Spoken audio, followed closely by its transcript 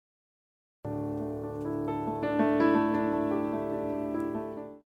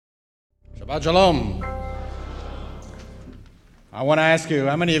Shabbat Shalom. I want to ask you,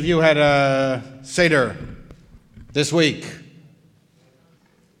 how many of you had a Seder this week?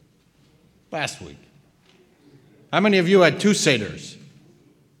 Last week? How many of you had two Seders?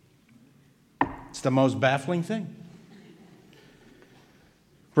 It's the most baffling thing.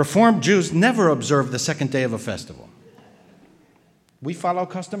 Reformed Jews never observe the second day of a festival. We follow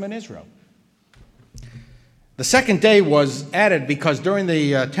custom in Israel. The second day was added because during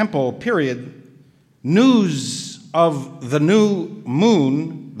the temple period, news of the new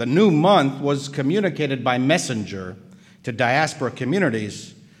moon, the new month, was communicated by messenger to diaspora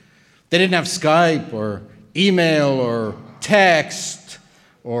communities. They didn't have Skype or email or text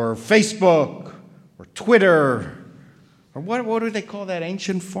or Facebook or Twitter or what do they call that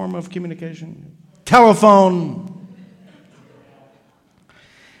ancient form of communication? Telephone.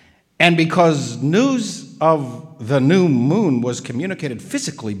 And because news of the new moon was communicated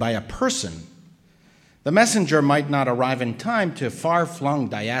physically by a person, the messenger might not arrive in time to far-flung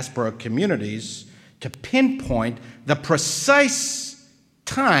diaspora communities to pinpoint the precise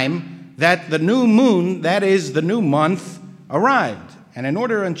time that the new moon, that is the new month, arrived. And in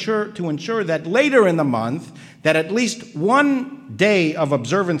order to ensure that later in the month, that at least one day of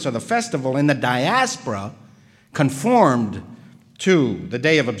observance of the festival in the diaspora conformed to the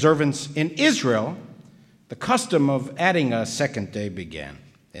day of observance in Israel, the custom of adding a second day began.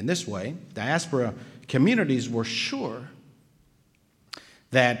 In this way, diaspora communities were sure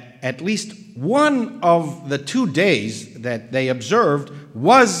that at least one of the 2 days that they observed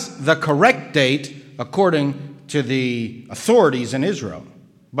was the correct date according to the authorities in Israel.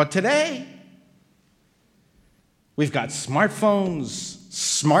 But today, we've got smartphones,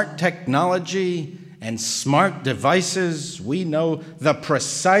 smart technology, and smart devices. We know the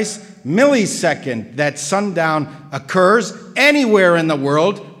precise millisecond that sundown occurs anywhere in the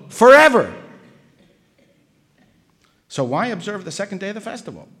world forever. So why observe the second day of the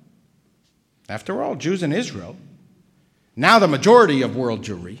festival? After all, Jews in Israel, now the majority of world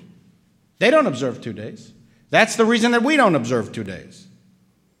Jewry, they don't observe 2 days. That's the reason that we don't observe 2 days.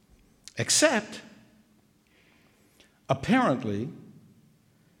 Except, apparently,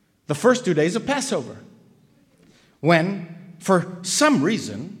 the first 2 days of Passover, when, for some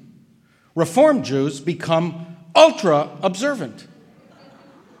reason, Reformed Jews become ultra-observant.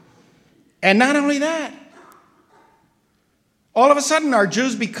 And not only that, all of a sudden our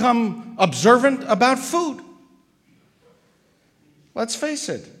Jews become observant about food. Let's face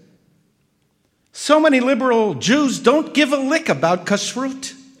it, so many liberal Jews don't give a lick about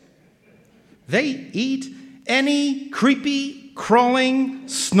kashrut. They eat any creepy, crawling,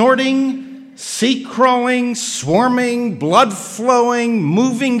 snorting, sea-crawling, swarming, blood-flowing,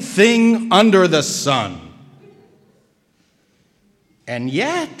 moving thing under the sun. And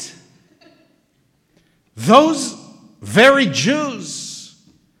yet, those very Jews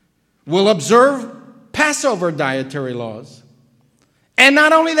will observe Passover dietary laws. And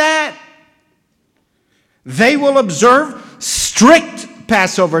not only that, they will observe strict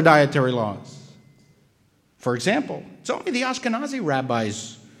Passover dietary laws. For example, it's only the Ashkenazi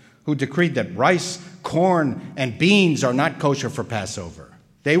rabbis who decreed that rice, corn, and beans are not kosher for Passover.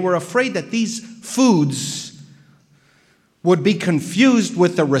 They were afraid that these foods would be confused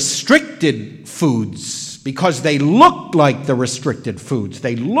with the restricted foods because they looked like the restricted foods.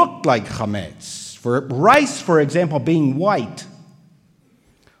 They looked like chametz. For rice, for example, being white,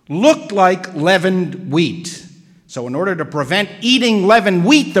 looked like leavened wheat. So in order to prevent eating leavened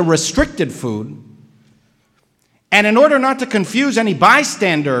wheat, the restricted food, and in order not to confuse any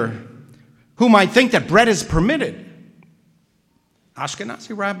bystander who might think that bread is permitted,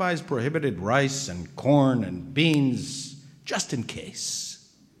 Ashkenazi rabbis prohibited rice and corn and beans just in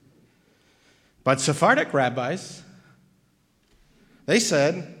case. But Sephardic rabbis, they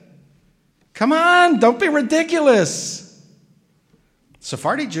said, come on, don't be ridiculous.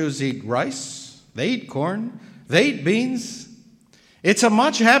 Sephardi Jews eat rice, they eat corn, they eat beans. It's a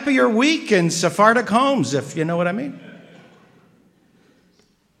much happier week in Sephardic homes, if you know what I mean.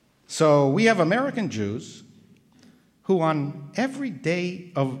 So we have American Jews who on every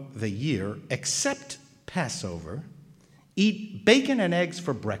day of the year, except Passover, eat bacon and eggs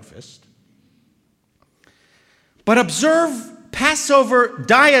for breakfast, but observe Passover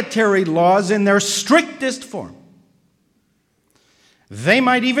dietary laws in their strictest form. They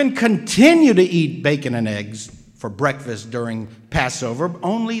might even continue to eat bacon and eggs for breakfast during Passover,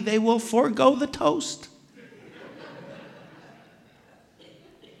 only they will forego the toast.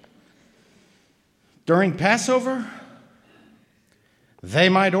 During Passover, they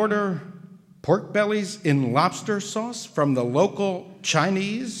might order pork bellies in lobster sauce from the local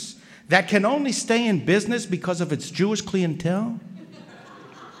Chinese. that can only stay in business because of its Jewish clientele?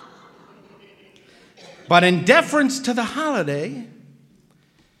 But in deference to the holiday,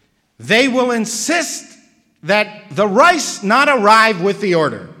 they will insist that the rice not arrive with the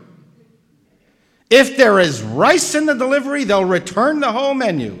order. If there is rice in the delivery, they'll return the whole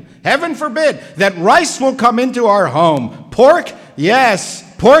menu. Heaven forbid that rice will come into our home. Pork, yes.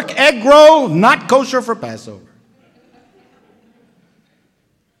 Pork egg roll, not kosher for Passover.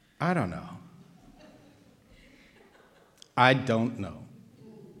 I don't know. I don't know.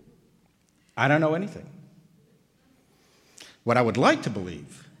 I don't know anything. What I would like to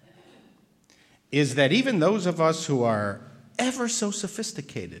believe is that even those of us who are ever so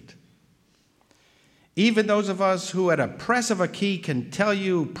sophisticated, even those of us who at a press of a key can tell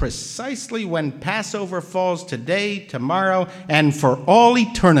you precisely when Passover falls today, tomorrow, and for all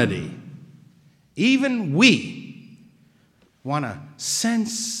eternity, even we want to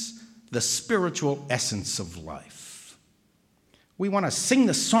sense the spiritual essence of life. We want to sing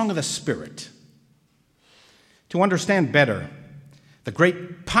the song of the Spirit to understand better the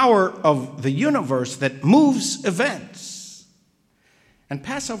great power of the universe that moves events. And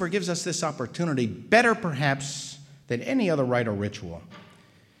Passover gives us this opportunity better perhaps than any other rite or ritual.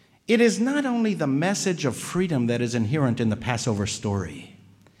 It is not only the message of freedom that is inherent in the Passover story.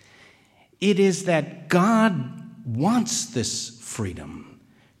 It is that God wants this freedom.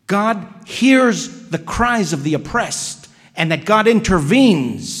 God hears the cries of the oppressed, and that God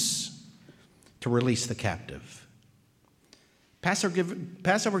intervenes to release the captive.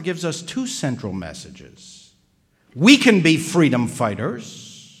 Passover gives us two central messages. We can be freedom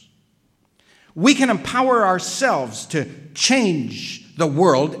fighters. We can empower ourselves to change the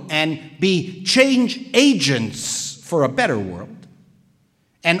world and be change agents for a better world.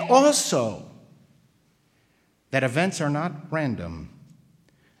 And also that events are not random.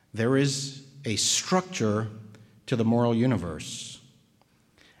 There is a structure to the moral universe.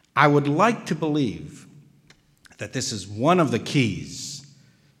 I would like to believe that this is one of the keys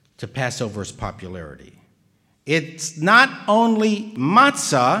to Passover's popularity. It's not only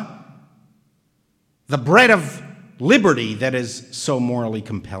matzah, the bread of liberty, that is so morally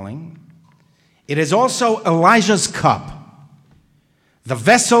compelling. It is also Elijah's cup, the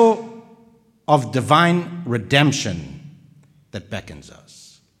vessel of divine redemption that beckons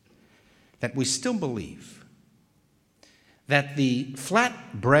us. That we still believe that the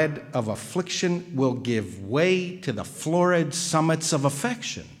flat bread of affliction will give way to the florid summits of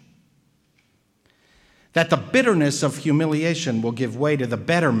affection. That the bitterness of humiliation will give way to the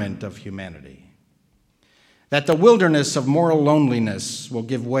betterment of humanity. That the wilderness of moral loneliness will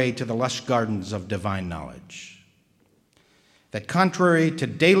give way to the lush gardens of divine knowledge. That contrary to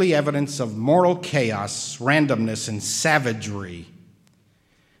daily evidence of moral chaos, randomness, and savagery,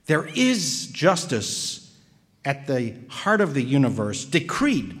 there is justice at the heart of the universe,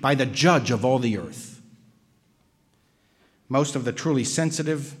 decreed by the judge of all the earth. Most of the truly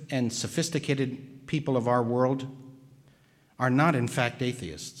sensitive and sophisticated people of our world are not, in fact,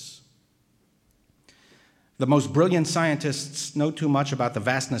 atheists. The most brilliant scientists know too much about the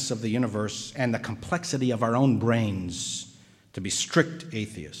vastness of the universe and the complexity of our own brains to be strict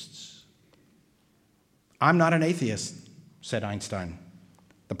atheists. I'm not an atheist, said Einstein.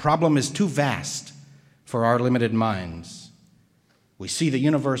 The problem is too vast for our limited minds. We see the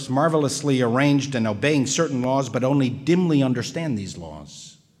universe marvelously arranged and obeying certain laws, but only dimly understand these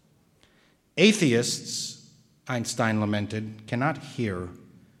laws. Atheists, Einstein lamented, cannot hear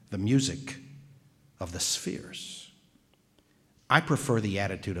the music of the spheres. I prefer the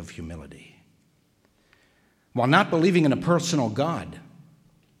attitude of humility. While not believing in a personal God,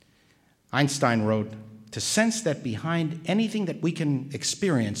 Einstein wrote, to sense that behind anything that we can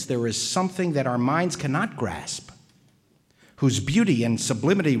experience, there is something that our minds cannot grasp, whose beauty and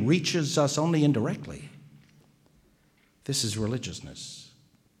sublimity reaches us only indirectly. This is religiousness.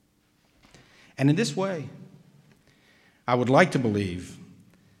 And in this way, I would like to believe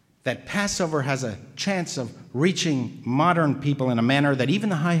that Passover has a chance of reaching modern people in a manner that even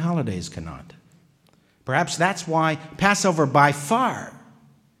the high holidays cannot. Perhaps that's why Passover by far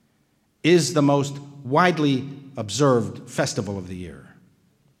is the most widely observed festival of the year.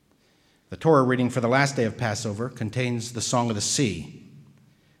 The Torah reading for the last day of Passover contains the Song of the Sea,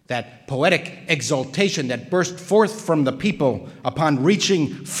 that poetic exultation that burst forth from the people upon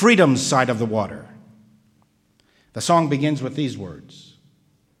reaching freedom's side of the water. The song begins with these words: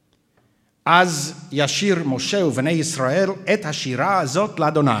 Az yashir Moshe u'vnei Yisrael et hashira azot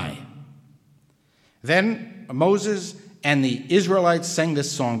l'Adonai. Then Moses and the Israelites sang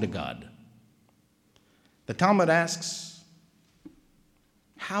this song to God. The Talmud asks,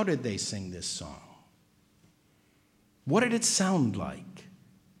 How did they sing this song? What did it sound like?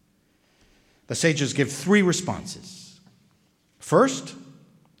 The sages give three responses. First,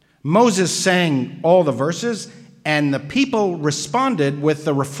 Moses sang all the verses, and the people responded with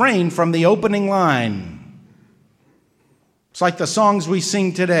the refrain from the opening line. It's like the songs we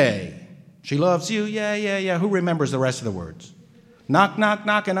sing today. She loves you, yeah, yeah, yeah. Who remembers the rest of the words? Knock, knock,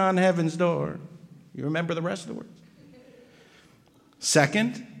 knocking on heaven's door. You remember the rest of the words?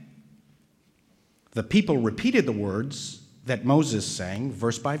 Second, the people repeated the words that Moses sang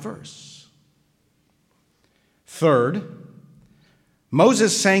verse by verse. Third,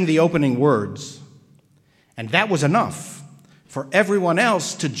 Moses sang the opening words, and that was enough for everyone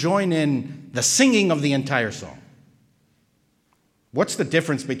else to join in the singing of the entire song. What's the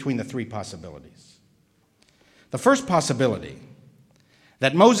difference between the three possibilities? The first possibility,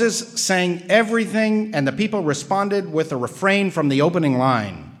 that Moses sang everything and the people responded with a refrain from the opening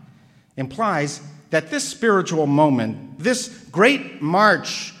line, implies that this spiritual moment, this great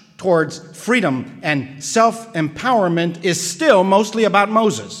march towards freedom and self-empowerment, is still mostly about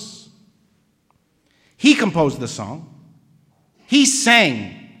Moses. He composed the song, he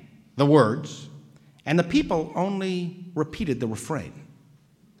sang the words, and the people only repeated the refrain.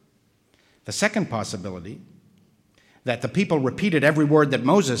 The second possibility, that the people repeated every word that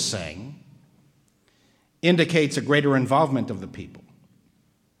Moses sang, indicates a greater involvement of the people.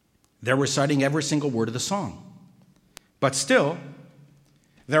 They're reciting every single word of the song. But still,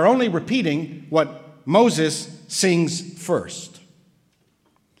 they're only repeating what Moses sings first.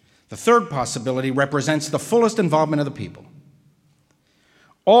 The third possibility represents the fullest involvement of the people.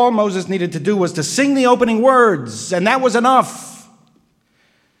 All Moses needed to do was to sing the opening words, and that was enough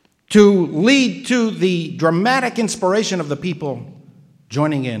to lead to the dramatic inspiration of the people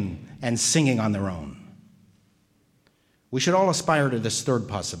joining in and singing on their own. We should all aspire to this third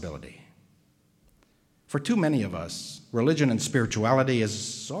possibility. For too many of us, religion and spirituality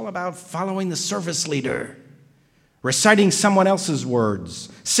is all about following the service leader, reciting someone else's words,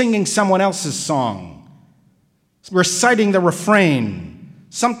 singing someone else's song, reciting the refrain.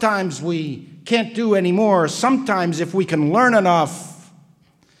 Sometimes we can't do any more. Sometimes, if we can learn enough,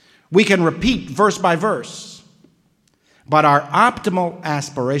 we can repeat verse by verse. But our optimal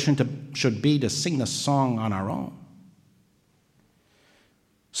aspiration should be to sing the song on our own.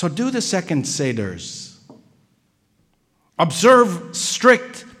 So do the second Seders. Observe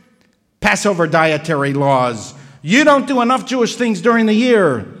strict Passover dietary laws. You don't do enough Jewish things during the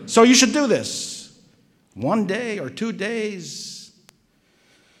year, so you should do this. 1 day or 2 days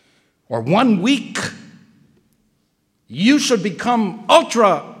or 1 week. You should become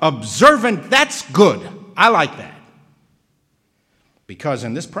ultra observant. That's good. I like that. Because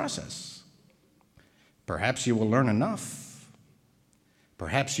in this process, perhaps you will learn enough.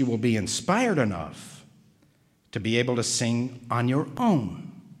 Perhaps you will be inspired enough to be able to sing on your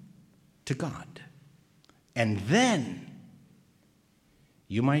own to God. And then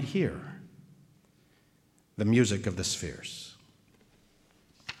you might hear the music of the spheres.